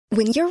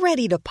When you're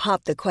ready to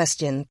pop the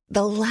question,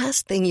 the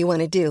last thing you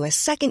want to do is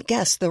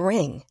second-guess the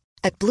ring.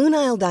 At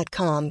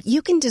BlueNile.com,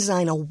 you can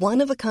design a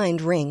one-of-a-kind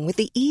ring with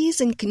the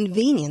ease and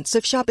convenience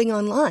of shopping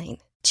online.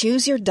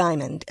 Choose your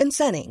diamond and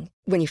setting.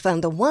 When you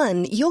find the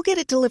one, you'll get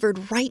it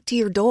delivered right to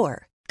your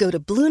door. Go to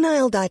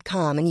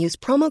BlueNile.com and use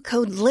promo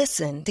code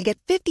LISTEN to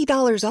get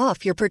 $50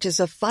 off your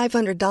purchase of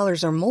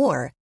 $500 or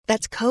more.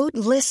 That's code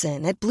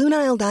LISTEN at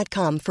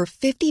BlueNile.com for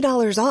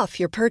 $50 off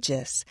your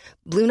purchase.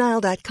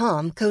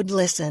 BlueNile.com, code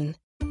LISTEN.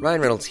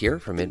 Ryan Reynolds here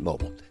from Mint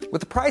Mobile. With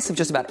the price of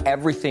just about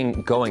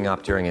everything going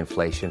up during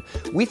inflation,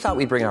 we thought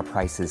we'd bring our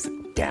prices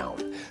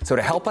down. So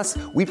to help us,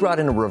 we brought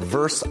in a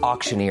reverse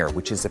auctioneer,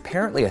 which is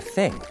apparently a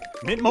thing.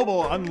 Mint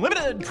Mobile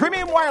Unlimited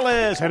Premium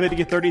Wireless. How to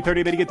get 30,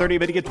 30, bit to get 30,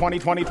 bit to get 20,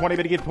 20, 20,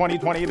 bit to get 20,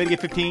 20, bit to get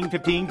 15,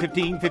 15,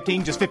 15,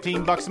 15, just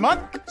 $15 a month?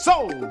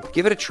 Sold!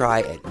 Give it a try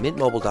at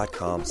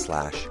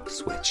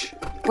mintmobile.com/switch.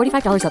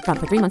 $45 up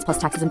front for 3 months plus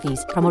taxes and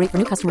fees. Promo rate for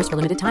new customers for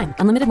limited time.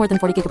 Unlimited more than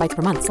 40 gigabytes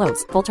per month.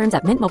 Slows full terms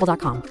at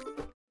mintmobile.com.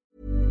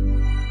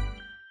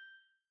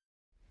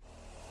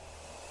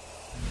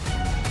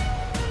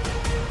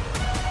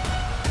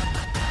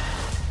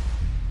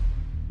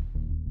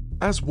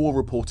 As war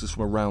reporters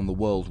from around the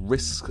world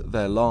risk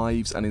their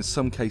lives and in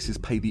some cases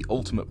pay the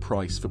ultimate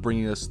price for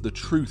bringing us the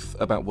truth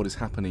about what is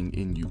happening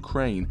in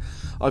Ukraine,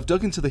 I've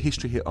dug into the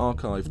History Hit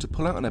archive to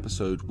pull out an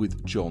episode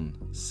with John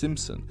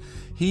Simpson.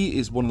 He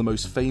is one of the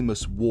most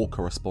famous war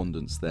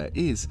correspondents there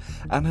is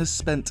and has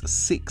spent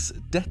 6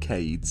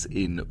 decades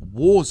in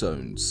war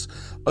zones.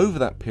 Over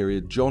that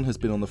period, John has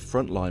been on the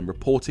front line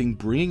reporting,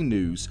 bringing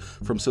news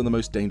from some of the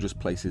most dangerous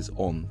places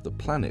on the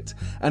planet,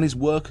 and his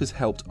work has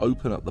helped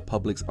open up the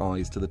public's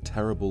eyes to the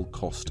terrible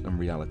cost and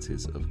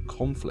realities of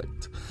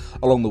conflict.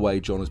 Along the way,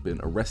 John has been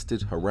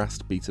arrested,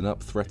 harassed, beaten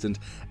up, threatened,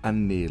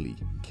 and nearly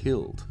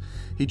killed.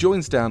 He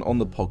joins Dan on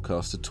the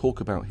podcast to talk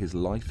about his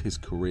life, his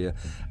career,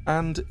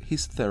 and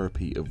his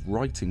therapy of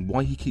writing,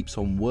 why he keeps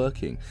on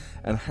working,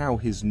 and how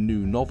his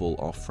new novel,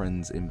 Our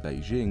Friends in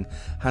Beijing,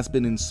 has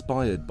been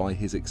inspired by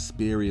his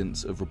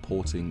experience of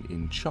reporting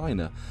in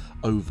China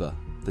over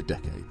the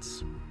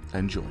decades.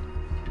 Enjoy.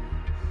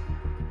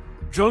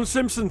 John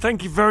Simpson,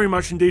 thank you very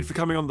much indeed for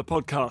coming on the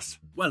podcast.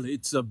 Well,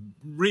 it's a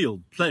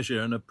real pleasure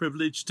and a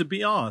privilege to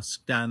be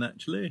asked, Dan,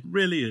 actually. It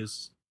really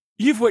is.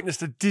 You've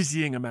witnessed a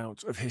dizzying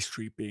amount of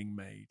history being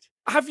made.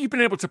 Have you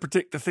been able to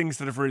predict the things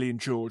that have really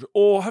endured,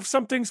 or have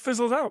some things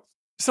fizzled out?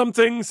 Some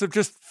things have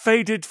just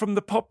faded from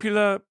the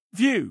popular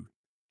view.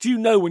 Do you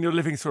know when you're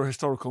living through a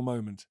historical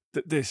moment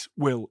that this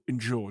will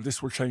endure,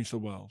 this will change the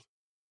world?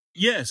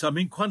 Yes, I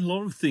mean, quite a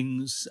lot of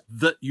things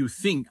that you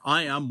think,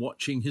 I am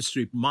watching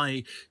history,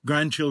 my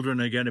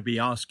grandchildren are going to be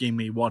asking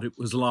me what it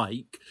was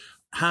like,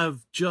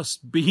 have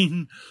just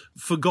been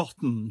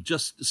forgotten,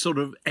 just sort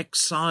of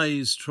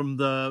excised from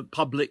the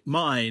public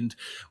mind.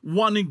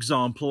 One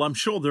example, I'm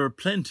sure there are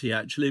plenty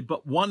actually,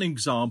 but one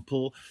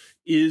example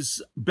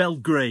is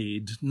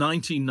Belgrade,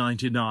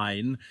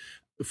 1999,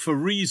 for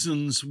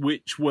reasons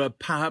which were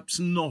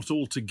perhaps not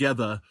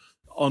altogether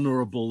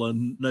honourable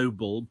and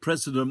noble.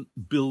 President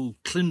Bill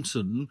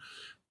Clinton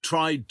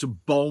tried to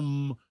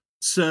bomb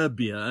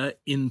Serbia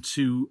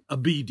into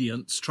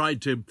obedience,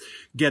 tried to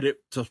get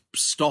it to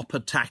stop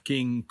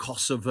attacking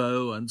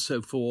Kosovo and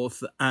so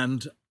forth.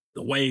 And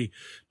the way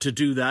to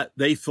do that,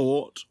 they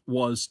thought,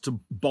 was to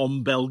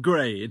bomb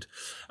Belgrade.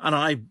 And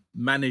I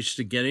managed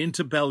to get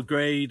into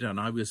Belgrade,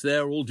 and I was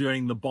there all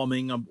during the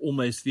bombing. I'm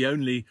almost the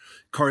only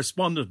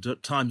correspondent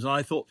at times. And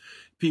I thought,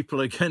 people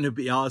are going to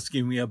be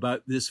asking me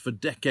about this for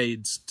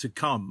decades to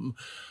come.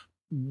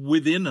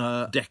 Within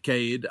a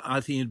decade,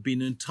 I think it had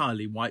been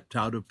entirely wiped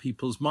out of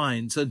people's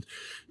minds. And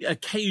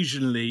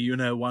occasionally, you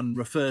know, one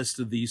refers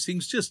to these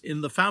things just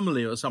in the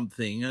family or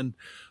something. And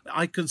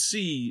I can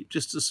see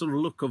just a sort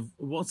of look of,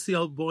 what's the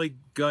old boy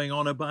going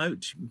on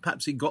about?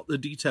 Perhaps he got the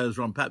details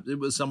wrong. Perhaps it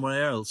was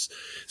somewhere else.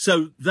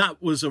 So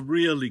that was a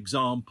real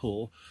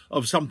example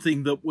of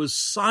something that was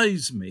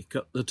seismic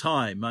at the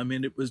time. I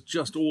mean, it was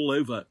just all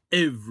over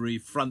every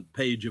front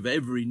page of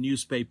every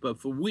newspaper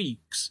for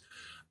weeks,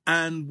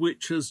 and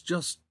which has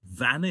just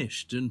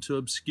vanished into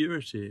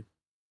obscurity.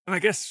 And I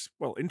guess,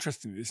 well,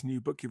 interestingly, this new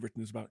book you've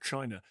written is about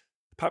China.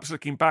 Perhaps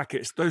looking back,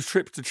 it's those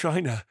trips to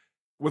China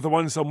were the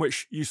ones on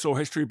which you saw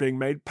history being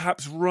made,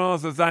 perhaps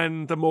rather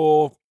than the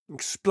more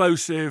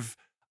explosive,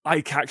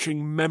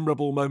 eye-catching,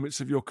 memorable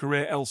moments of your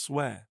career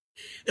elsewhere.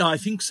 I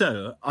think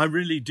so. I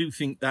really do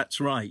think that's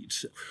right.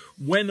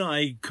 When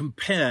I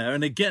compare,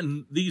 and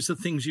again, these are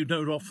things you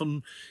don't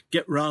often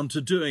get round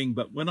to doing,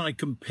 but when I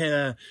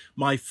compare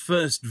my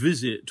first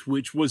visit,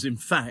 which was in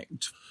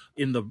fact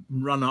in the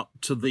run-up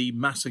to the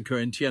massacre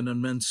in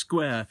Tiananmen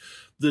Square,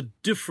 the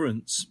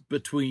difference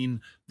between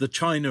the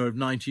China of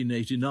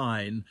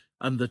 1989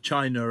 and the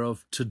China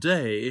of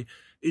today,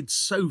 it's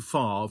so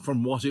far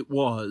from what it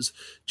was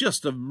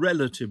just a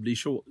relatively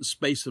short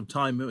space of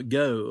time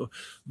ago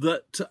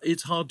that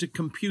it's hard to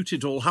compute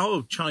it all. How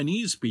have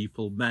Chinese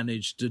people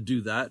managed to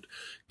do that,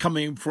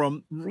 coming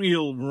from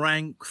real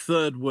rank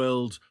third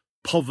world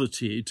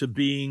poverty to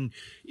being,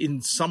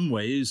 in some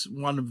ways,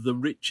 one of the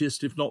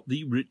richest, if not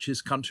the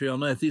richest country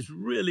on earth is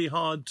really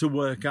hard to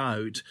work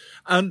out.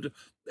 And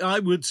I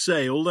would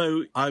say,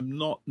 although I'm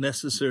not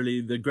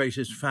necessarily the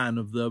greatest fan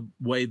of the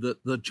way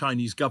that the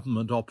Chinese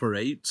government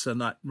operates,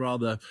 and that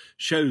rather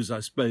shows,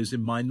 I suppose,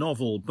 in my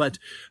novel, but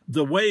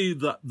the way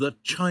that the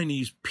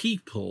Chinese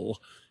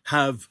people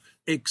have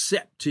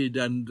accepted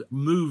and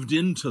moved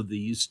into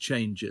these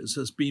changes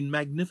has been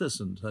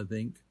magnificent, I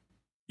think.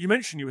 You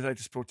mentioned you were there to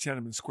explore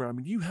Tiananmen Square. I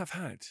mean, you have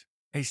had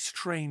a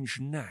strange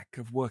knack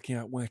of working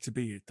out where to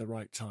be at the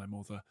right time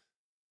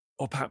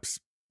or perhaps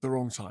the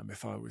wrong time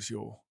if I was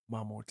your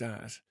mum or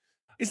dad.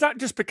 Is that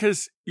just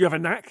because you have a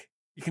knack,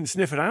 you can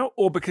sniff it out,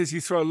 or because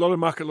you throw a lot of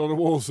muck at a lot of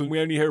walls and we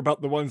only hear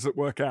about the ones that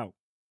work out?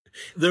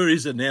 There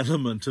is an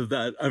element of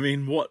that. I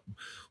mean, what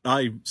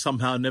I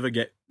somehow never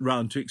get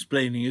round to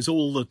explaining is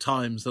all the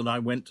times that I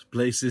went to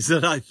places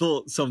that I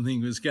thought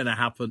something was going to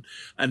happen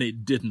and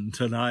it didn't,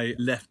 and I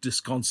left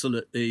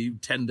disconsolately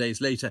 10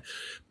 days later.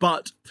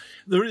 But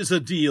there is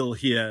a deal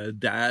here,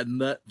 Dan,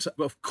 that,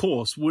 of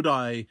course, would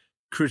I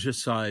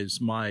criticize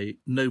my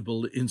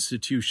noble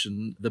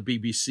institution, the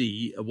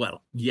BBC?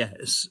 Well,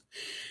 yes.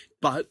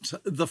 But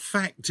the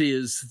fact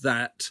is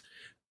that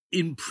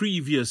in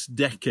previous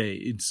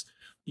decades,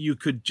 you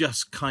could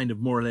just kind of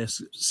more or less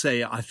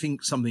say, I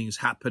think something's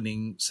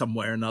happening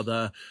somewhere or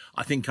another.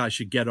 I think I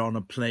should get on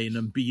a plane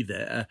and be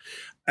there.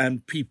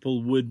 And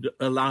people would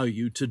allow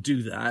you to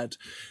do that.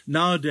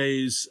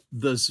 Nowadays,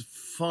 there's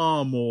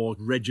far more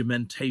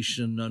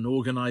regimentation and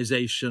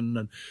organization,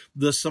 and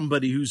there's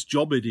somebody whose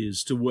job it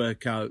is to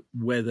work out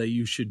whether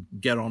you should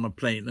get on a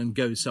plane and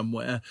go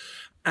somewhere.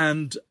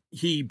 And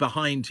he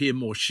behind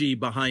him or she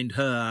behind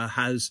her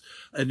has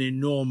an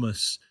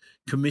enormous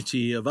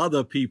committee of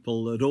other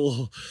people that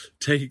all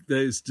take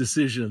those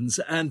decisions.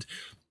 And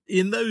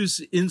in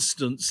those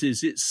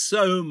instances, it's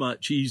so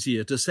much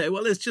easier to say,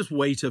 well, let's just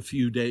wait a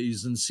few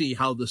days and see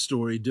how the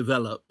story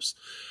develops.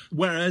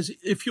 Whereas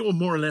if you're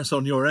more or less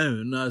on your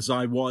own, as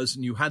I was,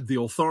 and you had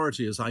the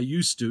authority, as I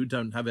used to,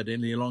 don't have it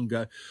any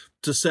longer,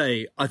 to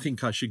say, I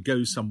think I should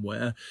go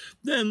somewhere,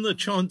 then the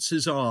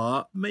chances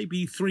are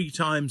maybe 3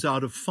 times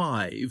out of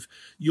 5,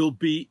 you'll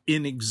be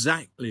in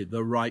exactly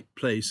the right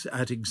place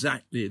at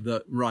exactly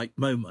the right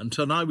moment.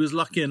 And I was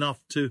lucky enough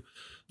to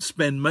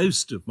spend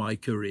most of my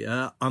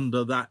career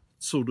under that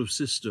sort of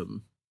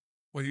system.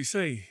 Well, you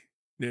say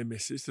near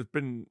misses. There have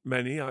been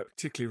many. I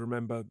particularly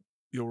remember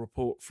your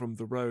report from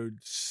the road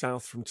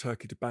south from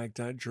Turkey to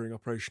Baghdad during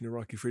Operation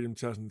Iraqi Freedom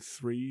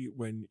 2003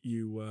 when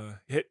you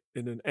were hit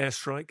in an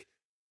airstrike.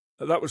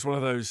 That was one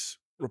of those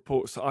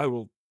reports that I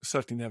will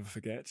certainly never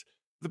forget.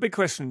 The big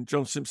question,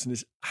 John Simpson,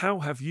 is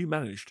how have you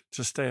managed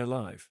to stay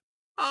alive?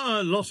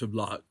 A lot of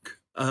luck.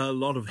 A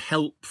lot of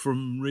help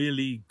from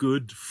really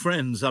good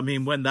friends. I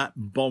mean, when that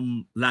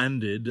bomb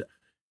landed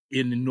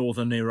in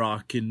northern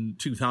Iraq in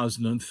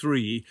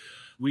 2003,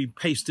 we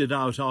paced it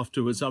out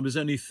afterwards. I was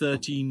only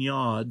 13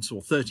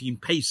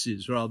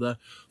 paces rather,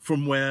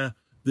 from where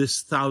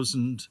this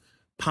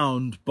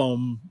 1,000-pound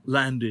bomb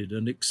landed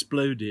and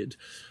exploded.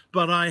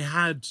 But I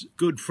had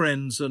good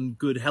friends and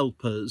good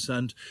helpers,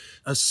 and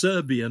a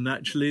Serbian,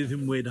 actually,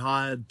 whom we'd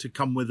hired to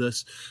come with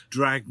us,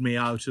 dragged me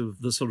out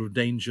of the sort of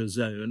danger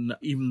zone,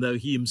 even though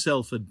he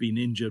himself had been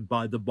injured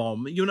by the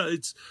bomb. You know,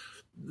 it's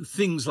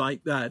things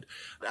like that.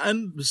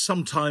 And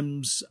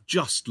sometimes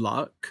just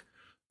luck,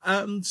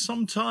 and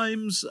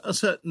sometimes a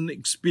certain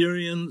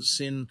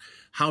experience in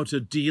how to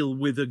deal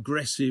with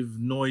aggressive,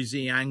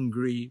 noisy,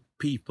 angry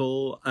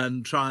people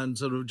and try and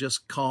sort of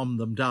just calm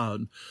them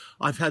down.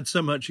 I've had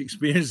so much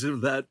experience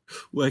of that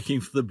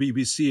working for the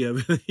BBC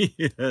over the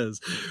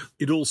years.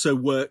 It also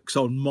works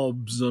on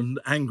mobs and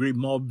angry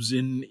mobs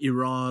in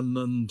Iran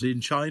and in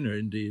China,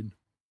 indeed.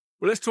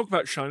 Well, let's talk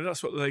about China.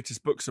 That's what the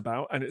latest book's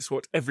about, and it's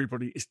what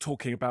everybody is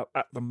talking about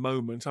at the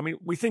moment. I mean,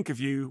 I think of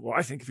you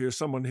as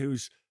someone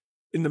who's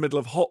in the middle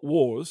of hot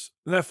wars.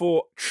 And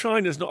therefore,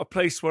 China's not a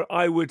place where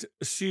I would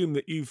assume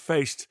that you've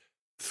faced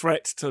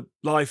threat to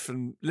life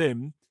and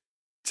limb.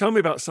 Tell me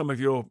about some of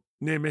your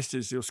near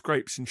misses, your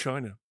scrapes in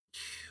China.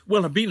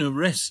 Well, I've been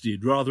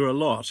arrested rather a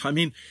lot. I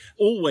mean,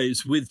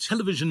 always with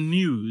television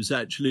news,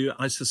 actually,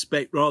 I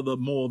suspect rather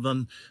more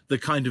than the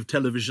kind of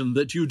television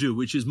that you do,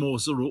 which is more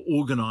sort of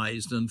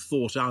organised and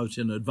thought out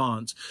in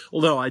advance.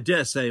 Although I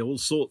dare say all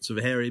sorts of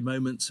hairy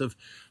moments have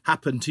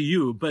happened to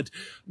you. But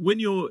when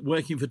you're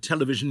working for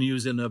television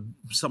news in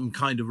some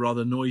kind of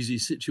rather noisy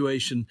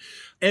situation,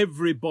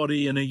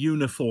 everybody in a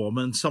uniform,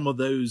 and some of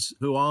those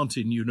who aren't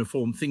in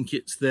uniform think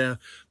it's their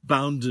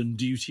bounden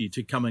duty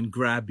to come and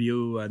grab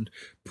you and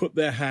put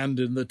their hand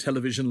in the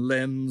television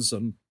lens,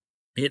 and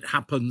it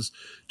happens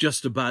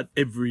just about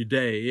every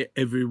day,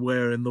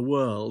 everywhere in the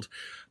world.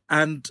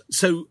 And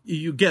so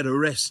you get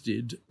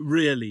arrested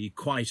really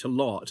quite a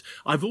lot.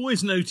 I've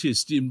always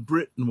noticed in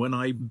Britain, when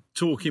I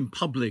talk in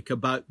public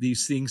about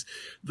these things,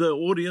 the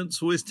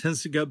audience always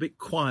tends to go a bit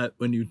quiet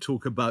when you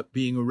talk about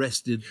being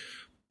arrested.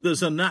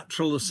 There's a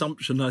natural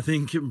assumption, I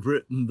think, in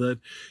Britain that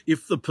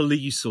if the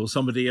police or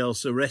somebody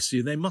else arrests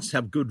you, they must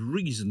have good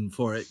reason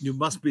for it. You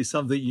must be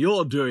something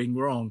you're doing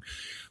wrong.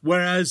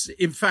 Whereas,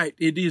 in fact,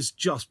 it is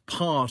just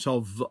part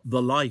of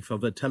the life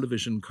of a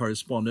television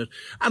correspondent.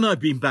 And I've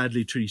been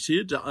badly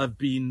treated. I've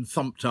been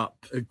thumped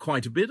up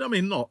quite a bit. I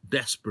mean, not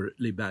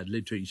desperately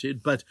badly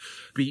treated, but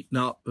beaten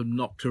up and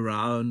knocked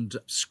around,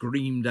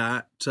 screamed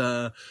at,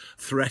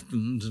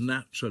 threatened,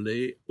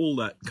 naturally, all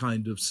that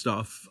kind of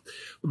stuff.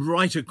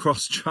 Right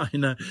across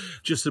China,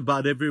 just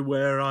about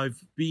everywhere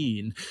I've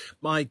been.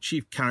 My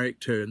chief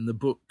character in the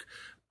book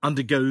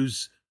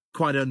undergoes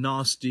quite a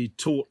nasty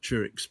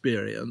torture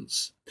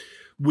experience,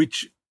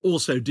 which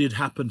also did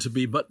happen to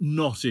me, but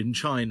not in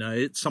China.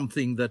 It's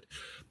something that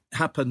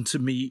happened to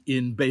me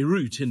in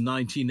Beirut in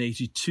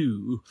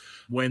 1982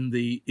 when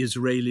the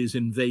Israelis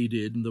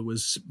invaded and there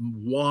was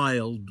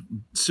wild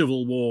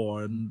civil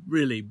war and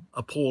really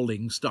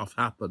appalling stuff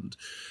happened.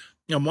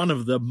 And one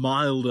of the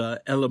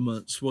milder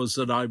elements was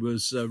that I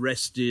was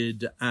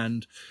arrested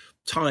and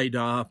tied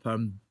up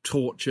and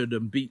tortured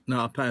and beaten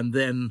up and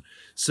then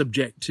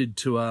subjected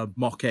to a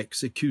mock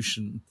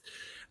execution.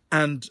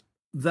 And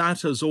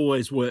that has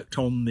always worked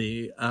on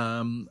me.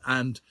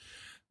 And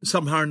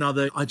somehow or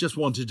another, I just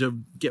wanted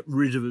to get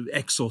rid of it,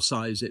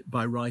 exorcise it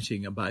by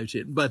writing about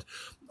it. But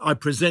I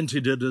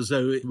presented it as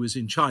though it was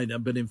in China,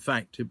 but in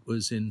fact it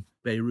was in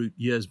Beirut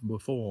years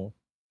before.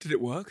 Did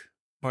it work?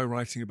 By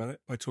writing about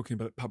it, by talking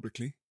about it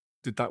publicly?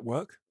 Did that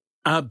work?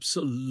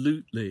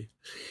 Absolutely.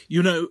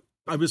 You know,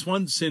 I was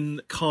once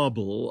in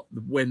Kabul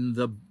when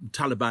the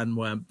Taliban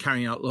were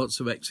carrying out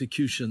lots of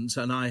executions,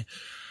 and I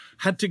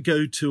had to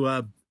go to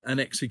an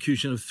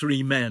execution of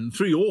three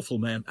awful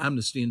men.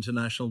 Amnesty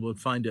International would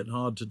find it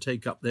hard to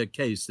take up their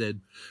case. They're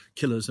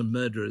killers and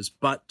murderers.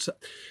 But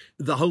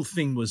the whole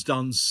thing was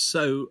done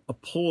so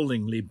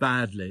appallingly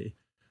badly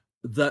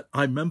that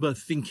I remember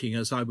thinking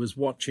as I was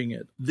watching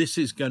it, this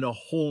is going to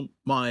haunt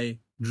my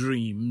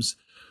dreams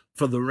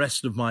for the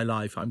rest of my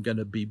life. I'm going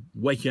to be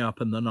waking up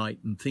in the night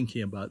and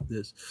thinking about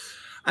this.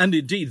 And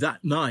indeed,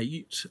 that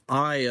night,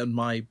 I and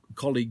my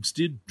colleagues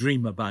did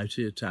dream about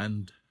it,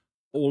 and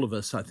all of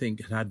us, I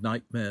think, had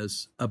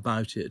nightmares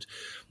about it.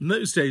 In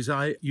those days,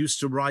 I used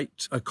to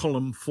write a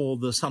column for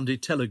the Sunday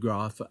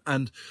Telegraph,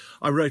 and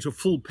I wrote a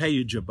full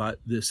page about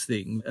this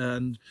thing.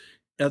 And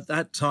at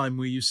that time,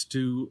 we used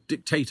to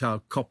dictate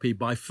our copy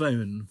by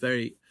phone,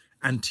 very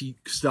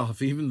antique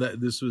stuff, even though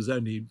this was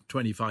only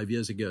 25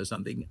 years ago or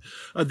something.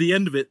 At the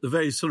end of it, the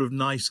very sort of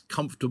nice,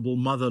 comfortable,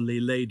 motherly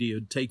lady who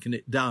had taken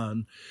it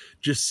down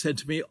just said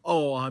to me,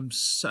 "Oh, I'm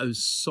so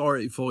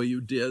sorry for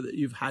you, dear, that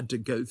you've had to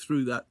go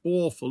through that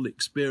awful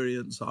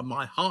experience.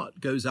 My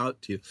heart goes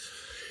out to you."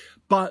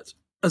 But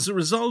as a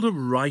result of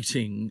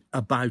writing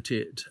about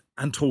it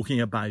and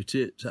talking about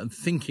it and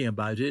thinking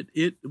about it,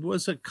 it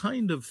was a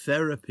kind of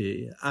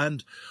therapy.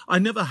 And I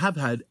never have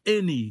had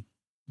any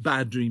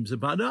bad dreams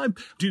about it. I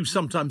do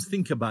sometimes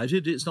think about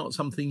it. It's not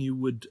something you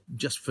would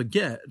just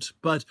forget,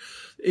 but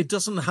it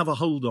doesn't have a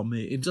hold on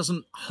me. It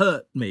doesn't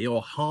hurt me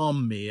or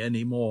harm me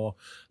anymore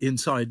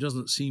inside. It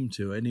doesn't seem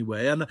to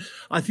anyway. And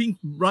I think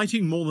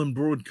writing more than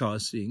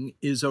broadcasting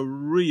is a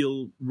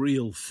real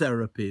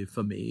therapy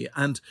for me.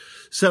 And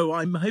so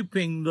I'm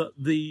hoping that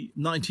the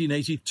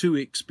 1982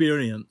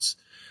 experience,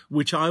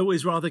 which I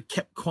always rather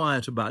kept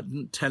quiet about,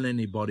 didn't tell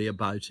anybody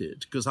about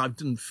it because I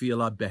didn't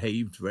feel I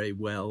behaved very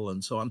well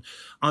and so on.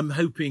 I'm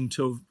hoping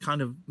to have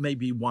kind of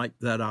maybe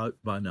wiped that out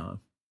by now.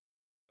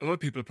 A lot of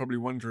people are probably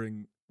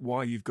wondering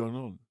why you've gone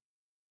on.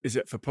 Is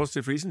it for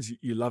positive reasons?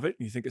 You love it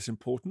and you think it's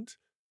important?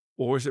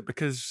 Or is it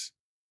because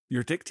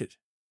you're addicted?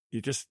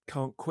 You just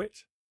can't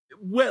quit?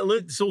 Well,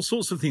 it's all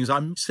sorts of things.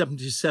 I'm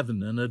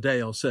 77 in a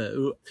day or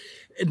so.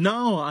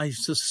 Now I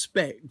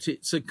suspect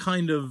it's a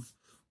kind of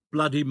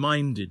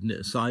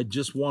bloody-mindedness. I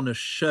just want to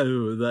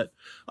show that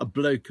a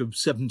bloke of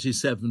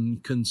 77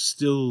 can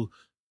still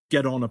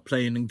get on a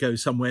plane and go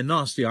somewhere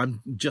nasty.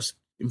 I'm just,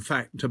 in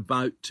fact,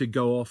 about to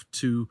go off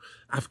to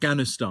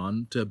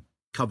Afghanistan to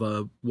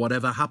cover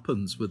whatever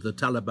happens with the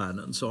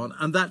Taliban and so on.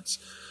 And that's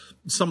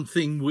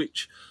something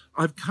which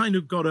I've kind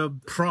of got a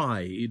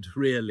pride,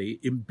 really,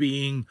 in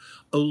being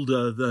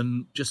older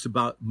than just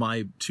about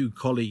my two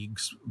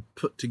colleagues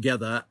put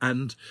together,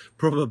 and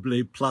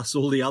probably plus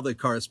all the other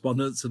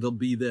correspondents that'll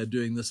be there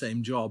doing the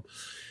same job.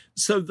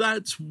 So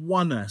that's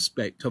one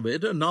aspect of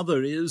it.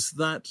 Another is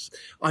that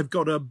I've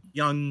got a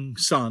young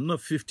son, a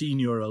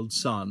 15-year-old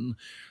son,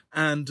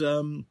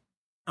 and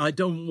I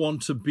don't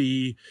want to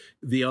be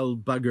the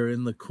old bugger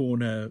in the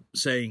corner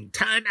saying,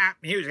 "Turn that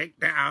music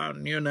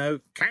down," you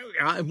know.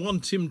 I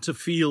want him to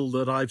feel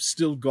that I've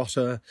still got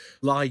a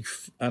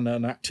life and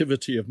an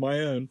activity of my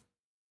own,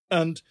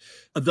 and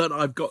that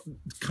I've got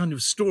kind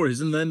of stories,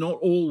 and they're not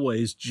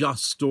always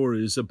just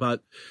stories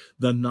about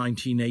the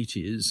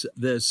 1980s.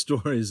 They're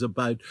stories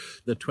about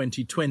the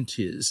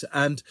 2020s,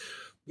 and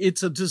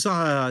it's a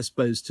desire, I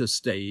suppose, to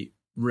stay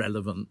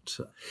relevant.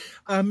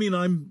 I mean,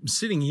 I'm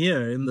sitting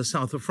here in the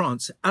south of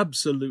France,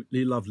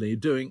 absolutely lovely,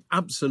 doing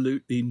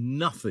absolutely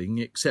nothing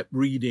except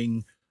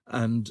reading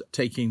and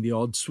taking the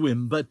odd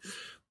swim. But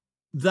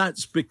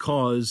That's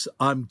because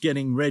I'm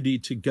getting ready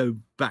to go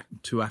back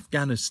to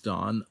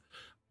Afghanistan.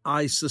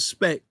 I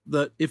suspect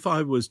that if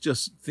I was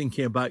just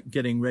thinking about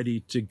getting ready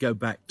to go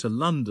back to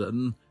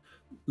London,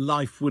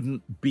 life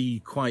wouldn't be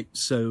quite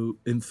so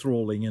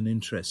enthralling and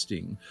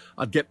interesting.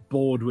 I'd get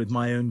bored with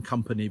my own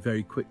company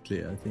very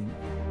quickly, I think.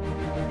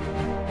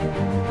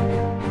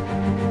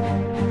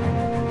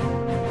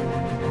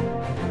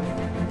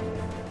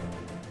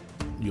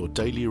 Your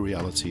daily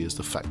reality is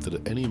the fact that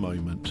at any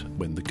moment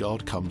when the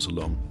guard comes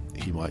along,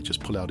 he might just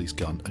pull out his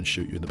gun and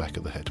shoot you in the back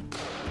of the head.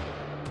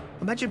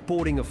 Imagine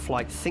boarding a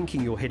flight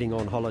thinking you're heading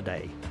on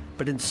holiday,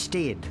 but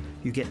instead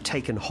you get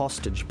taken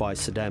hostage by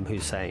Saddam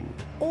Hussein.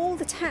 All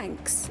the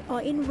tanks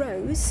are in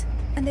rows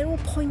and they're all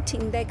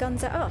pointing their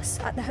guns at us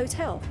at the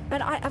hotel.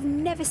 And I've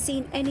never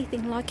seen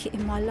anything like it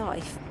in my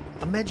life.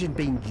 Imagine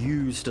being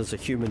used as a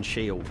human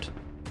shield,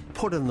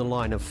 put in the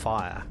line of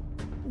fire.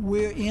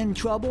 We're in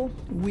trouble.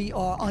 We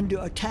are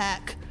under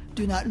attack.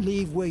 Do not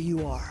leave where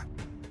you are.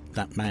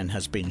 That man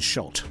has been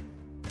shot.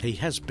 He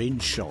has been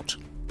shot.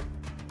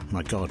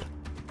 My God.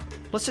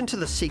 Listen to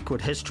the secret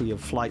history of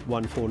Flight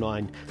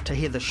 149 to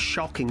hear the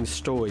shocking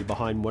story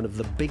behind one of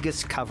the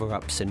biggest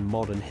cover-ups in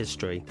modern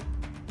history.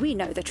 We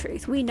know the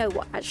truth. We know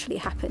what actually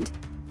happened.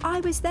 I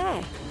was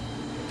there.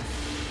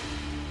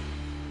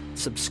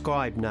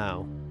 Subscribe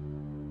now.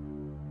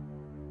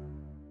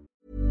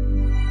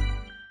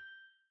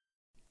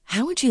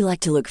 How would you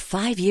like to look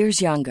 5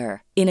 years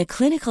younger? In a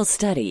clinical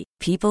study,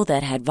 people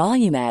that had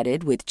volume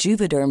added with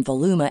Juvederm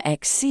Voluma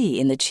XC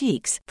in the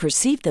cheeks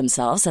perceived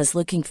themselves as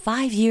looking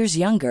 5 years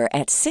younger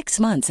at 6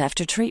 months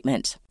after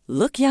treatment.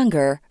 Look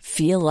younger,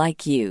 feel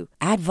like you.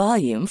 Add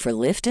volume for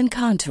lift and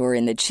contour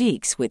in the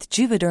cheeks with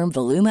Juvederm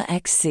Voluma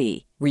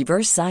XC.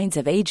 Reverse signs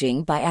of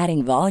aging by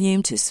adding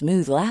volume to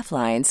smooth laugh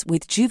lines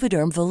with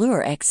Juvederm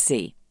Volure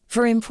XC.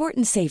 For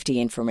important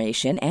safety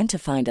information and to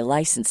find a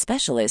licensed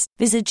specialist,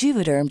 visit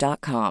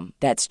Juvederm.com.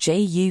 That's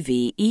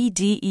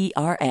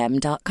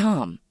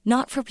JUVEDERM.com.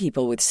 Not for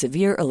people with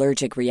severe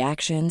allergic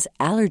reactions,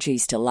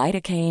 allergies to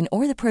lidocaine,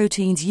 or the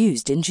proteins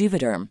used in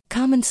Juvederm.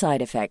 Common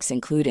side effects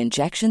include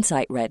injection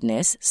site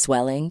redness,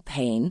 swelling,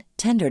 pain,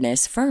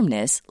 tenderness,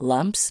 firmness,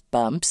 lumps,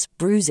 bumps,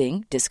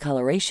 bruising,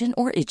 discoloration,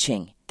 or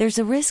itching. There's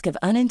a risk of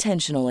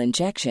unintentional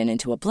injection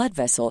into a blood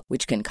vessel,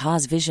 which can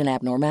cause vision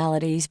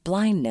abnormalities,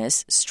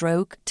 blindness,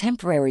 stroke,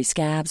 temporary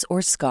scabs,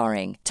 or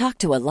scarring. Talk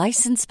to a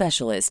licensed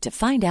specialist to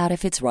find out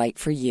if it's right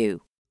for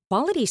you.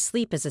 Quality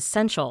sleep is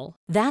essential.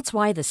 That's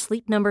why the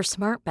Sleep Number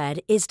Smart Bed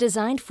is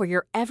designed for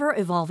your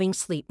ever-evolving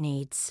sleep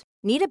needs.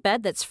 Need a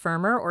bed that's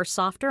firmer or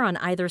softer on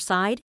either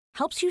side?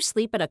 Helps you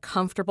sleep at a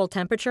comfortable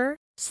temperature?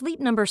 Sleep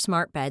Number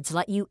Smart Beds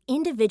let you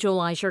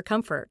individualize your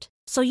comfort,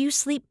 so you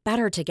sleep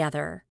better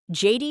together.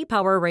 J.D.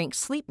 Power ranks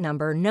Sleep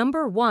Number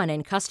number 1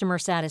 in customer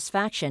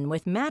satisfaction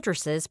with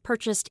mattresses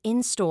purchased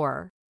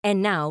in-store.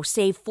 And now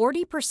save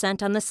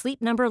 40% on the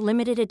Sleep Number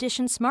Limited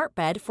Edition Smart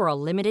Bed for a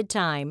limited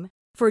time.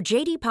 For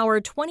J.D. Power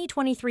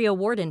 2023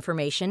 award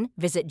information,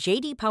 visit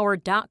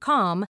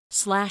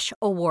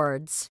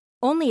jdpower.com/awards.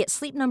 Only at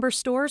Sleep Number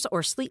stores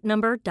or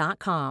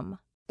sleepnumber.com.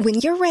 When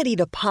you're ready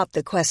to pop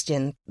the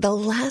question, the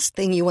last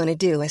thing you want to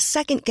do is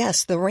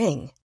second-guess the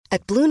ring.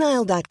 At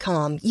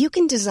BlueNile.com, you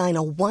can design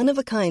a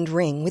one-of-a-kind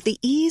ring with the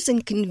ease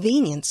and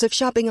convenience of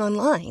shopping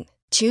online.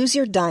 Choose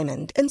your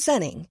diamond and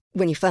setting.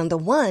 When you find the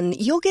one,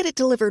 you'll get it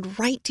delivered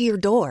right to your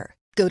door.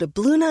 Go to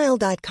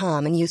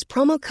BlueNile.com and use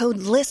promo code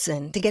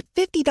LISTEN to get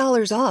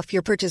 $50 off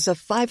your purchase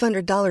of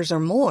 $500 or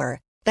more.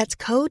 That's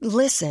code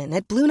LISTEN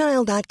at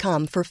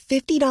BlueNile.com for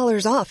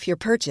 $50 off your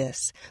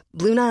purchase.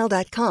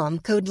 BlueNile.com,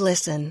 code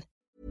LISTEN.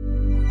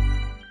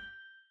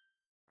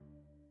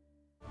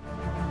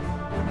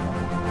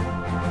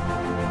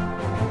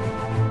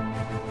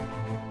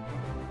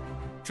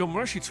 John,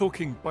 we're actually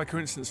talking by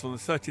coincidence on the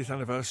 30th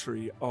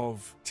anniversary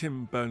of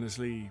Tim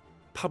Berners-Lee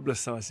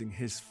publicising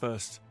his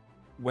first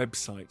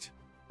website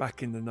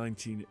back in the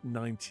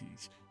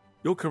 1990s.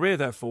 Your career,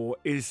 therefore,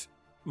 is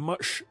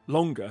much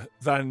longer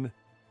than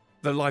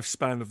the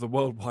lifespan of the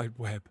World Wide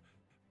Web.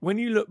 When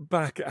you look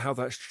back at how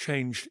that's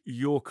changed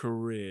your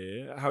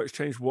career, how it's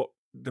changed what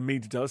the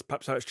media does,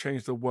 perhaps how it's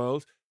changed the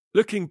world,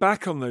 looking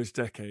back on those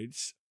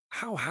decades,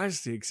 how has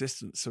the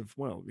existence of,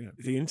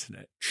 the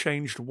internet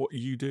changed what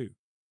you do?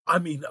 I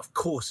mean, of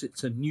course,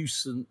 it's a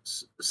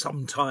nuisance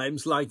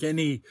sometimes, like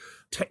any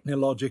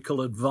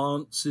technological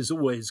advance is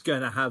always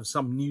going to have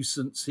some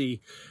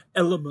nuisancey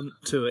element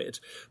to it.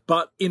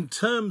 But in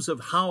terms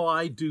of how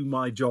I do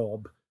my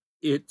job,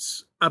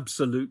 it's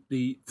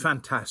absolutely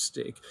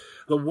fantastic.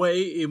 The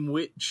way in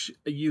which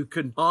you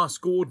can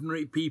ask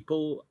ordinary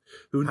people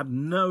who have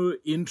no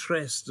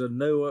interest and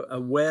no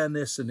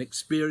awareness and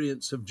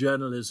experience of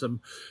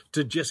journalism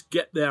to just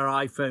get their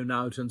iPhone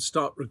out and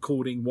start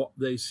recording what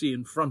they see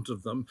in front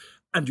of them,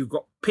 and you've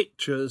got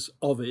pictures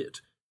of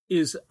it,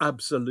 is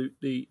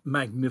absolutely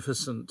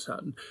magnificent.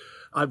 And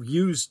I've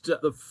used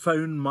the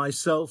phone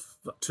myself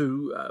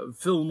to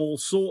film all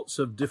sorts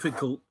of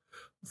difficult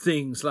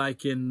things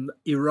like in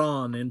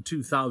Iran in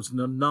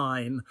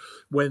 2009,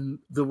 when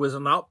there was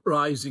an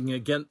uprising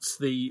against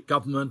the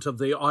government of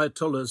the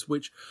Ayatollahs,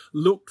 which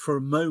looked for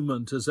a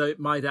moment as though it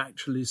might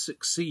actually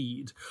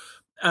succeed.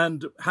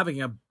 And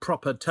having a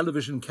proper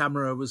television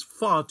camera was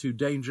far too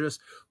dangerous.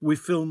 We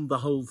filmed the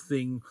whole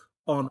thing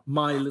on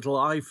my little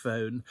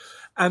iPhone.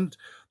 And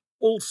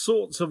all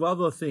sorts of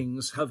other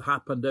things have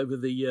happened over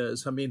the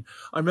years. I mean,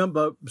 I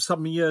remember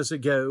some years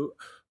ago,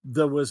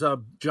 there was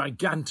a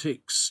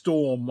gigantic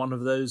storm, one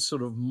of those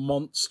sort of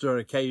monster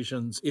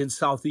occasions in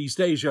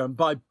Southeast Asia. And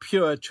by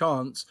pure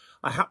chance,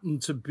 I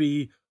happened to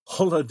be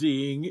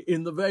holidaying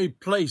in the very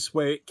place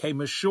where it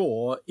came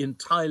ashore in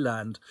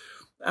Thailand.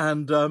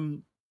 And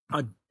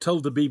I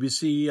told the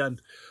BBC,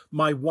 and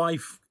my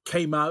wife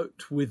came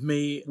out with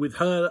me with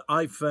her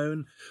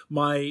iPhone.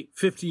 My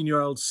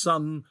 15-year-old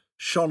son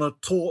shone a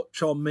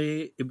torch on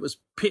me. It was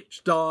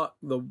pitch dark.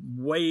 The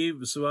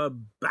waves were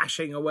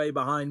bashing away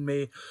behind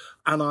me,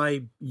 and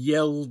I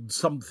yelled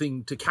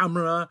something to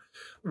camera.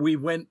 We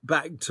went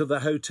back to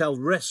the hotel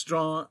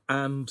restaurant,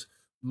 and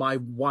my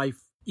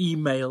wife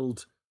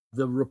emailed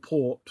the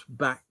report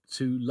back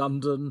to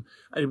London.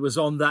 It was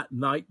on that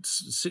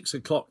night's 6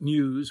 o'clock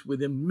news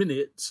within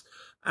minutes.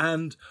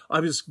 And I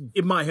was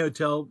in my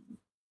hotel,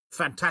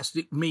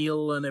 fantastic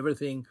meal and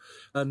everything.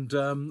 And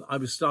I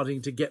was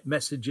starting to get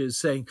messages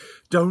saying,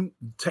 don't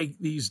take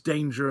these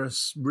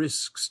dangerous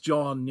risks,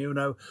 John. You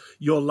know,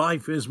 your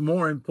life is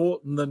more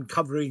important than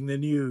covering the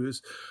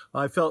news.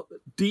 I felt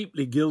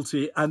deeply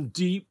guilty and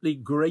deeply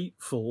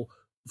grateful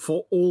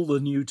for all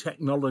the new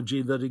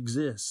technology that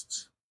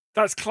exists.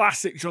 That's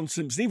classic John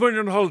Simpson. Even when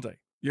you're on holiday,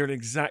 you're in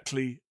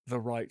exactly the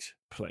right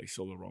place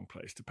or the wrong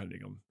place,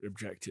 depending on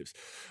objectives.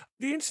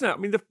 The internet, I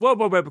mean, the World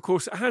Wide Web, of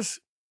course, has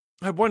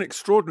had one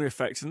extraordinary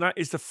effect, and that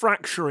is the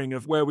fracturing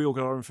of where we all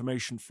get our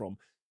information from.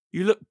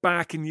 You look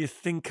back and you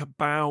think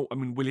about,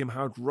 William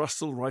Howard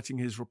Russell writing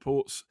his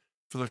reports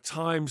for the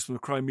Times from the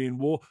Crimean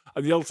War,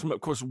 and the ultimate,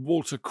 of course,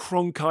 Walter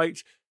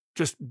Cronkite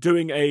just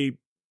doing a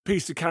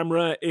piece of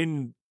camera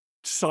in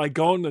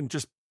Saigon and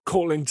just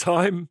calling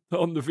time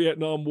on the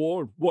Vietnam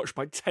War, watched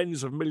by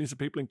tens of millions of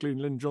people, including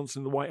Lyndon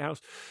Johnson in the White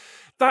House.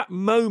 That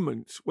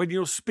moment when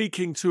you're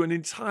speaking to an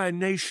entire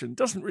nation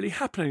doesn't really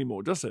happen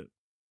anymore, does it?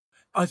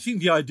 I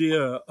think the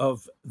idea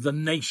of the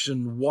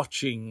nation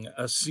watching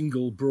a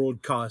single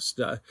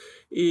broadcaster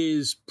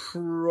is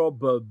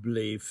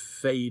probably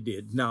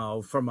faded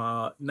now from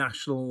our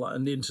national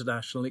and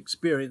international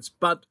experience.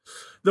 But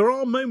there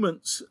are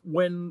moments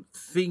when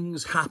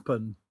things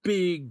happen,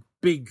 big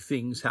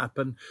things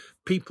happen.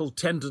 People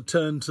tend to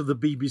turn to the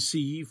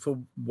BBC for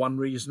one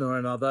reason or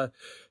another.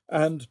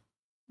 And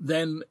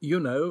then,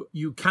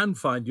 you can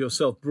find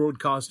yourself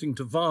broadcasting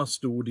to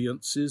vast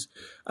audiences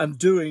and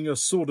doing a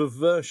sort of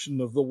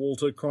version of the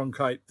Walter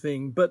Cronkite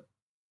thing. But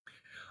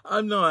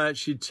I'm not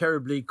actually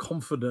terribly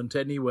confident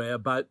anyway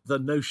about the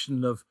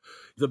notion of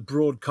the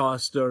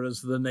broadcaster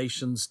as the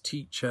nation's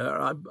teacher.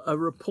 I'm a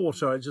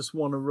reporter. I just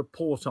want to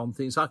report on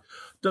things. I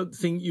don't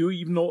think you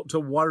even ought to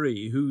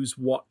worry who's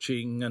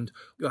watching. And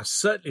I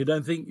certainly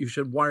don't think you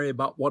should worry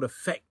about what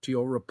effect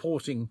your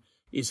reporting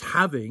is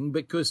having,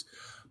 because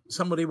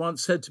somebody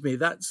once said to me,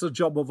 that's the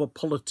job of a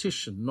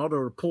politician, not a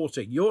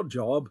reporter. Your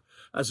job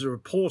as a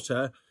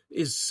reporter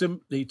is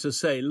simply to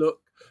say, look,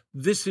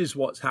 this is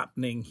what's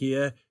happening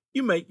here.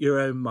 You make your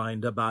own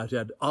mind about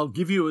it. I'll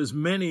give you as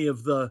many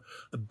of the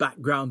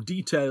background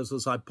details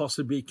as I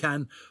possibly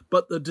can,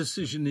 but the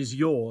decision is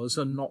yours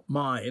and not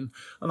mine.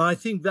 And I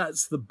think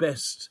that's the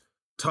best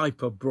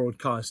type of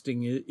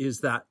broadcasting,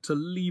 is that, to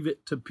leave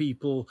it to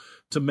people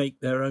to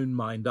make their own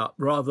mind up,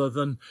 rather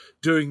than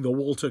doing the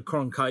Walter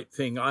Cronkite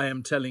thing. I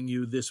am telling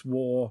you this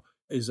war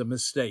is a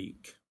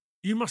mistake.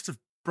 You must have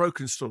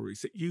broken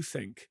stories that you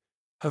think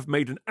have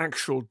made an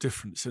actual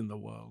difference in the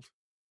world.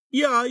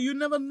 Yeah, you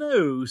never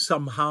know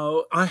somehow.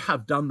 I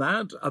have done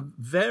that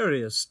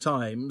various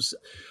times.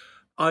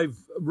 I've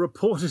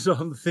reported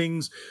on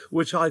things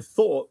which I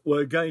thought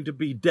were going to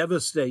be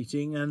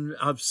devastating, and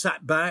I've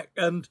sat back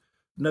and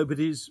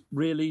nobody's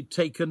really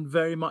taken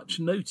very much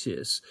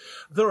notice.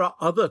 There are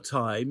other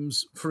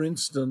times, for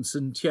instance,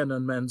 in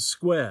Tiananmen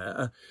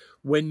Square,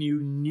 when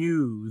you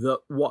knew that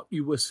what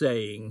you were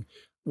saying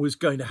was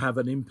going to have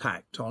an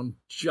impact on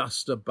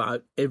just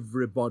about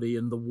everybody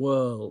in the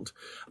world,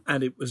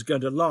 and it was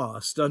going to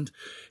last. And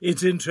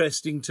it's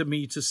interesting to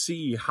me to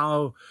see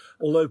how,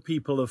 although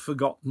people have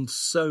forgotten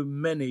so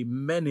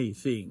many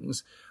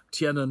things,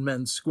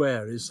 Tiananmen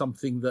Square is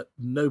something that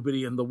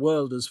nobody in the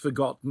world has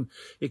forgotten,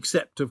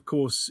 except, of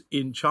course,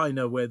 in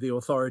China, where the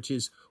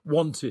authorities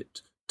want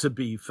it to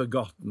be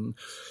forgotten.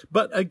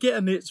 But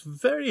again, it's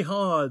very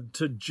hard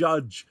to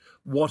judge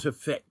what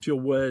effect your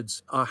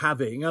words are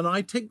having. And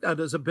I take that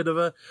as a bit of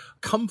a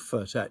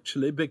comfort,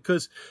 actually,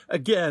 because,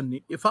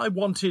 again, if I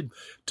wanted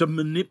to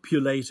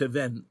manipulate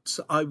events,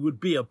 I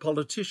would be a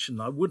politician.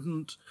 I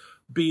wouldn't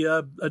be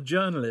a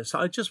journalist.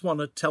 I just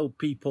want to tell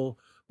people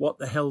what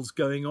the hell's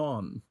going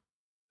on.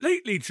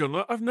 Lately,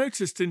 John, I've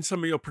noticed in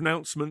some of your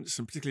pronouncements,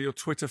 and particularly your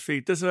Twitter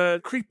feed, there's a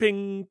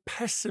creeping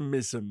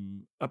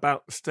pessimism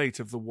about the state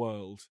of the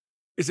world.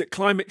 Is it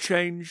climate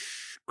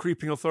change,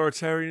 creeping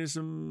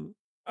authoritarianism?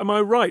 Am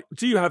I right?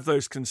 Do you have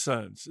those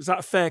concerns? Is that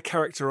a fair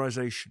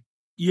characterization?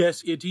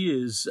 Yes, it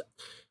is.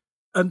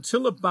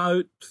 Until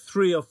about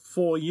 3 or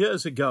 4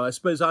 years ago, I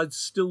suppose I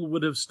still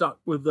would have stuck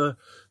with the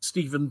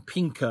Steven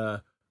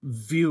Pinker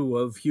view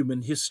of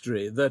human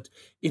history, that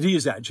it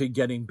is actually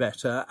getting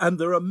better. And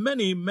there are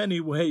many, many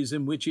ways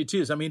in which it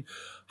is. I mean,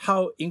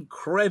 how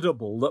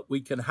incredible that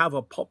we can have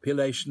a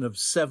population of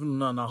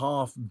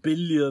 7.5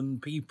 billion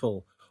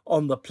people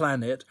on the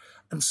planet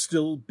and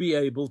still be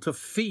able to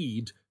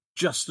feed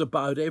just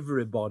about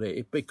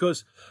everybody,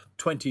 because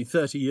 20,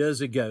 30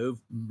 years ago,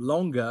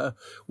 longer,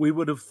 we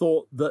would have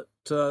thought that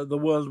the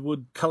world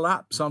would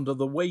collapse under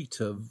the weight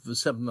of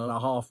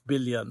 7.5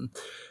 billion.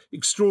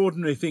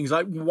 Extraordinary things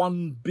like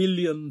 1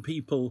 billion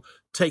people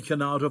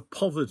taken out of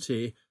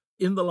poverty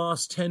in the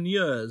last 10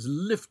 years,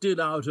 lifted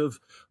out of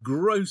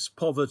gross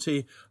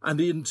poverty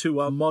and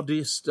into a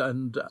modest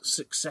and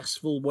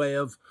successful way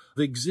of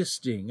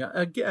existing.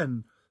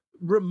 Again,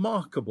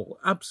 remarkable,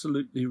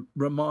 absolutely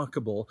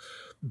remarkable.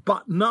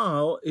 But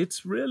now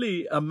it's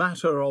really a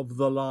matter of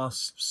the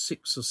last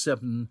 6 or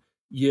 7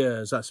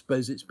 years. I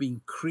suppose it's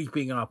been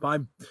creeping up.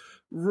 I'm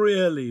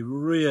really,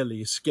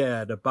 really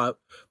scared about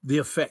the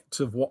effects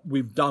of what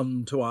we've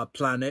done to our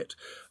planet.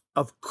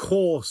 Of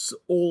course,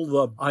 all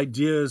the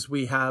ideas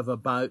we have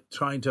about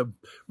trying to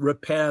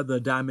repair the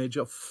damage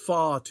are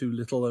far too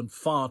little and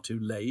far too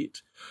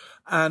late.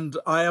 And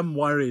I am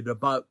worried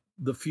about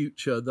the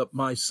future that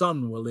my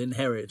son will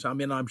inherit. I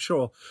mean, I'm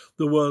sure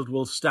the world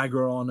will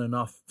stagger on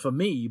enough for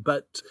me,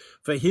 but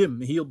for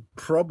him, he'll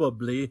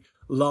probably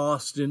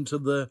last into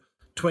the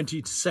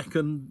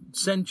 22nd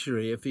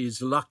century if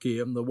he's lucky,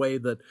 and the way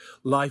that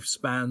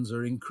lifespans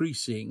are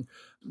increasing.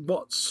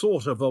 What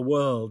sort of a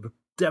world,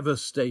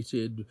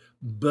 devastated,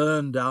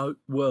 burned out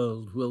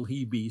world, will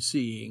he be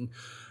seeing?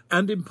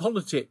 And in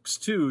politics,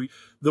 too,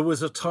 there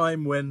was a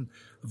time when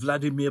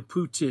Vladimir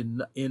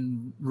Putin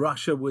in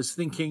Russia was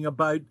thinking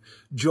about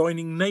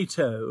joining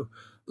NATO,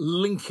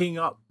 linking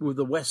up with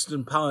the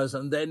Western powers,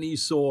 and then he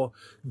saw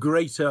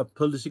greater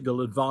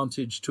political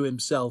advantage to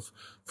himself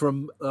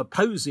from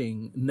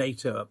opposing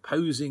NATO,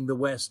 opposing the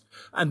West,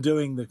 and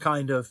doing the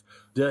kind of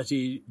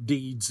dirty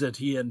deeds that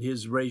he and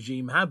his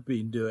regime have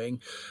been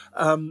doing.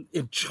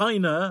 In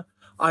China,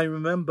 I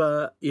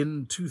remember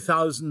in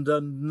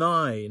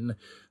 2009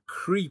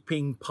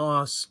 creeping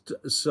past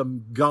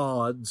some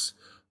guards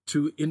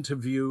to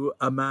interview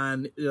a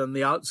man on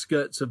the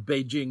outskirts of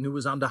Beijing who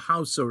was under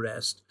house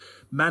arrest,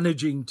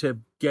 managing to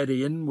get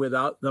in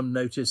without them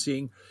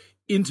noticing,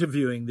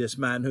 interviewing this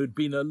man who'd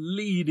been a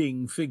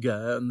leading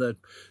figure in the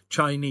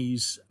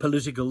Chinese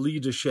political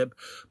leadership,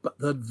 but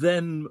that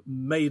then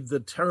made the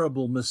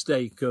terrible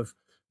mistake of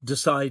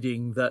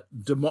deciding that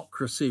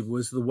democracy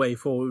was the way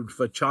forward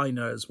for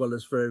China as well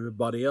as for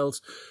everybody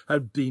else,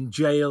 had been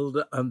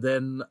jailed and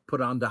then put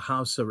under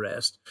house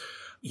arrest.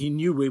 He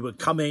knew we were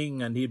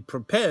coming and he'd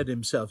prepared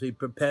himself. He'd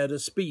prepared a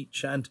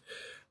speech, and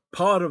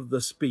part of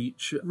the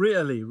speech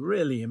really,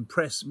 really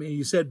impressed me.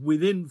 He said,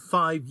 within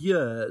 5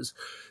 years,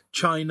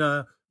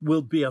 China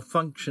will be a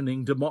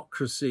functioning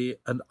democracy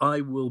and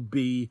I will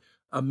be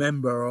a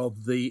member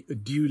of the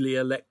duly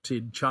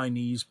elected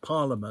Chinese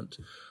parliament.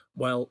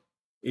 Well,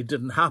 it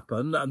didn't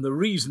happen, and the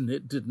reason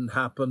it didn't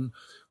happen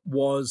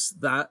was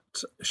that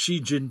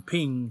Xi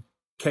Jinping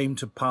came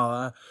to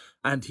power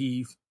and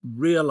he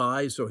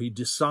realized, or he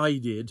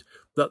decided,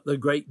 that the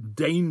great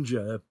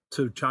danger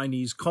to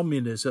Chinese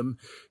communism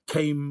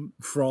came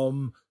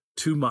from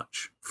too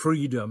much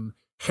freedom,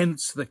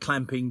 hence the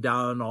clamping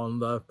down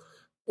on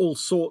all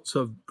sorts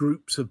of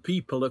groups of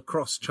people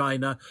across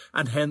China,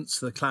 and hence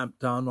the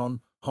clampdown on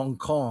Hong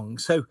Kong.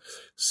 So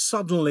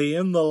suddenly,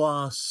 in the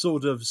last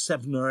sort of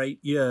 7 or 8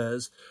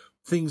 years,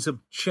 things have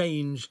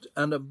changed,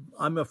 and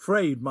I'm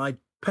afraid my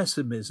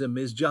pessimism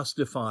is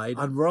justified.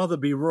 I'd rather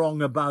be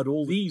wrong about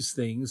all these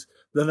things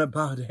than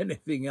about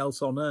anything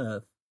else on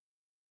earth.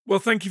 Well,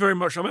 thank you very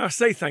much. I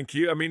say thank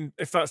you. I mean,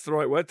 if that's the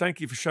right word,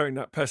 thank you for showing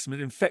that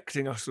pessimism,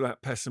 infecting us with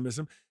that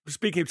pessimism.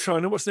 Speaking of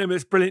China, what's the name of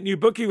this brilliant new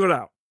book you got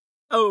out?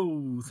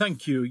 Oh,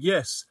 thank you.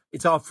 Yes,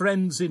 it's Our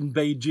Friends in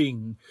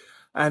Beijing,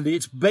 and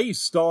it's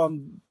based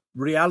on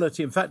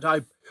reality. In fact,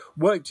 I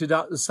worked it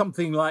out.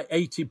 Something like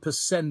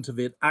 80% of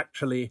it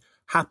actually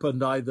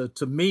happened either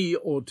to me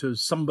or to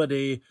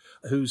somebody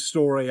whose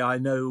story I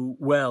know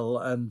well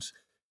and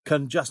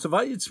can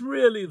justify. It's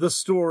really the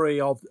story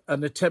of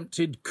an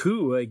attempted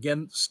coup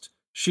against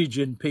Xi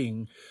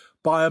Jinping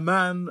by a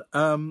man,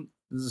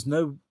 there's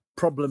no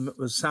problem,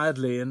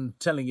 sadly, in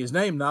telling his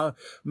name now, a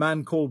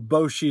man called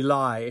Bo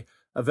Xilai,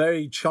 a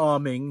very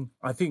charming,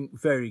 I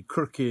think very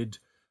crooked,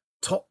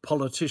 top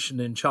politician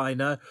in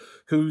China,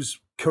 whose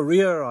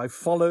career I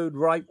followed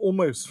right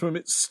almost from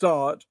its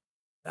start,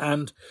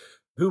 and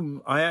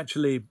whom I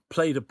actually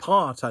played a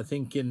part, I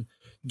think, in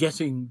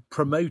getting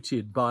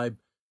promoted by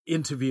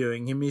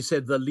interviewing him. He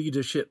said the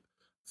leadership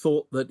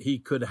thought that he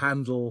could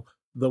handle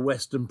the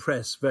Western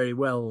press very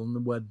well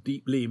and were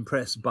deeply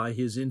impressed by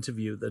his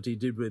interview that he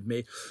did with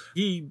me.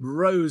 He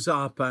rose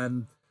up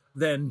and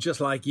then, just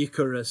like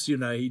Icarus,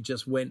 he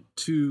just went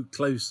too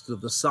close to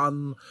the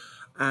sun,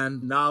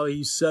 and now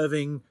he's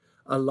serving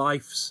a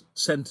life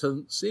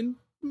sentence in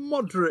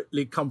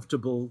moderately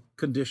comfortable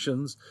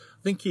conditions.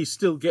 I think he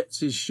still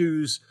gets his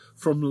shoes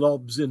from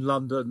Lobs in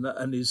London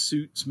and his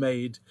suits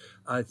made,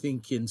 I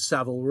think, in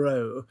Savile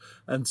Row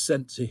and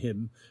sent to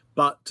him.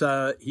 But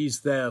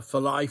he's there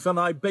for life, and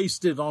I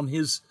based it on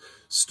his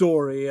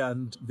story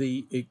and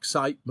the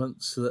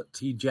excitements that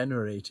he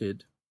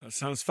generated. That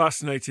sounds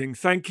fascinating.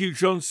 Thank you,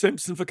 John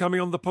Simpson, for coming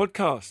on the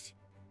podcast.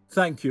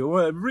 Thank you.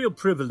 A real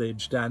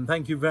privilege, Dan.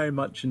 Thank you very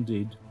much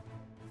indeed.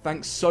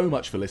 Thanks so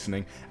much for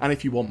listening, and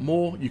if you want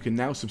more, you can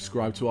now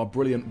subscribe to our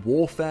brilliant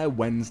Warfare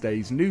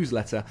Wednesdays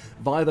newsletter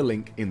via the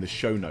link in the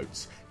show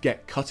notes.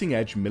 Get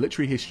cutting-edge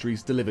military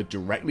histories delivered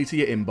directly to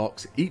your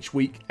inbox each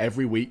week,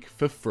 every week,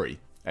 for free.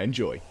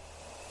 Enjoy.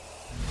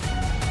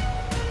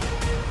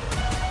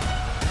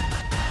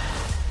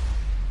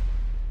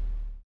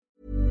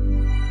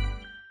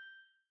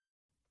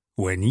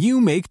 When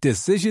you make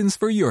decisions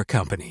for your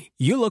company,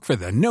 you look for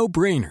the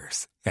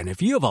no-brainers. And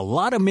if you have a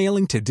lot of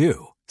mailing to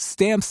do,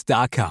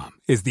 Stamps.com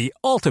is the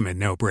ultimate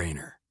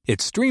no-brainer. It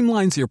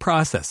streamlines your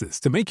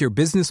processes to make your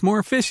business more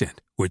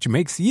efficient, which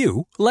makes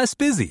you less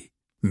busy.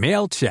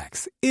 Mail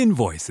checks,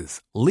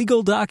 invoices,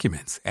 legal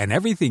documents, and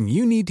everything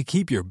you need to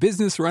keep your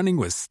business running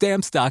with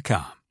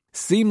Stamps.com.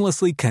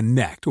 Seamlessly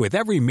connect with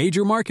every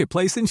major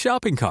marketplace and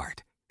shopping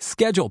cart.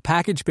 Schedule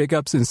package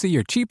pickups and see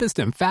your cheapest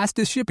and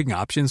fastest shipping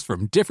options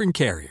from different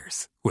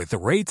carriers, with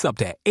rates up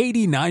to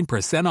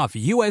 89% off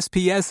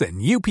USPS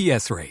and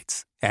UPS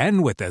rates.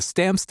 And with the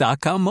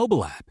Stamps.com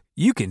mobile app,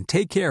 you can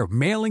take care of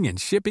mailing and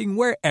shipping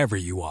wherever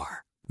you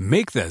are.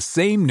 Make the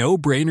same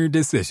no-brainer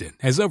decision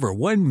as over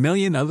 1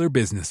 million other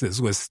businesses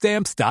with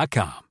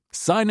Stamps.com.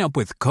 Sign up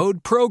with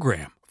code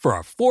PROGRAM for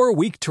a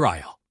 4-week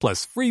trial,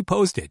 plus free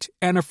postage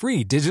and a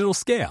free digital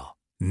scale.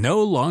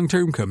 No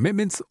long-term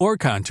commitments or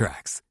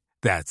contracts.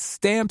 That's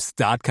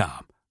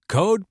Stamps.com.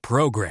 Code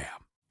PROGRAM.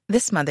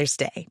 This Mother's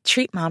Day,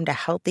 treat Mom to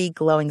healthy,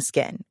 glowing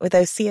skin with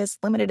Osea's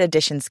limited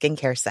edition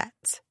skincare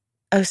sets.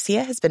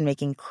 Osea has been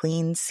making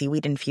clean,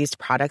 seaweed-infused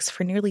products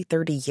for nearly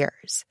 30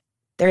 years.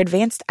 Their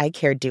advanced eye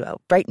care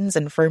duo brightens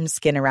and firms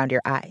skin around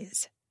your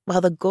eyes,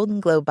 while the Golden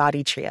Glow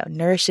Body Trio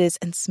nourishes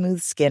and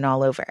smooths skin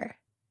all over.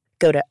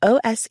 Go to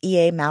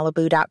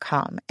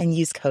OSEAMalibu.com and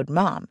use code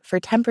MOM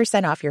for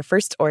 10% off your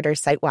first order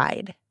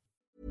site-wide.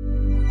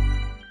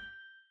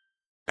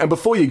 And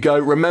before you go,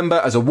 remember,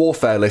 as a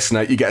Warfare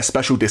listener, you get a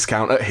special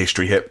discount at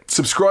History Hit.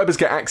 Subscribers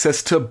get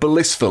access to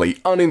blissfully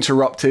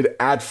uninterrupted,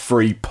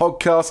 ad-free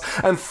podcasts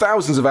and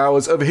thousands of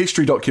hours of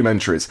history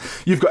documentaries.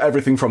 You've got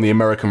everything from the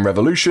American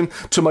Revolution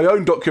to my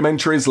own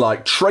documentaries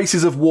like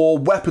Traces of War,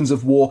 Weapons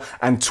of War,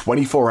 and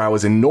 24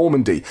 Hours in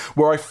Normandy,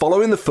 where I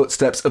follow in the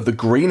footsteps of the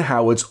Green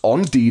Howards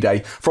on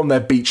D-Day, from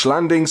their beach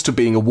landings to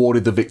being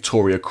awarded the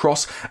Victoria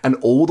Cross, and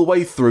all the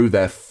way through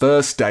their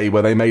first day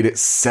where they made it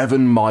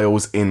 7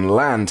 miles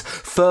inland,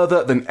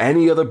 further than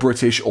any other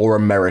British or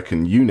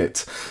American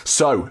unit.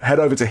 So head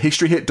over to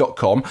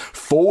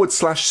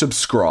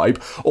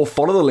historyhit.com/subscribe or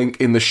follow the link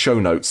in the show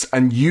notes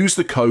and use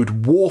the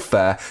code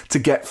WARFARE to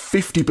get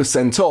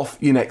 50% off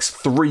your next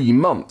 3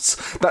 months.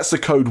 That's the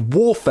code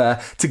WARFARE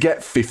to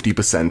get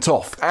 50%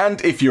 off. And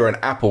if you're an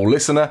Apple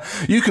listener,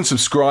 you can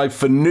subscribe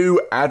for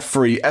new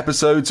ad-free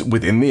episodes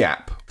within the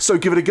app. So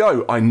give it a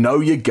go. I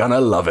know you're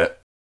gonna love it.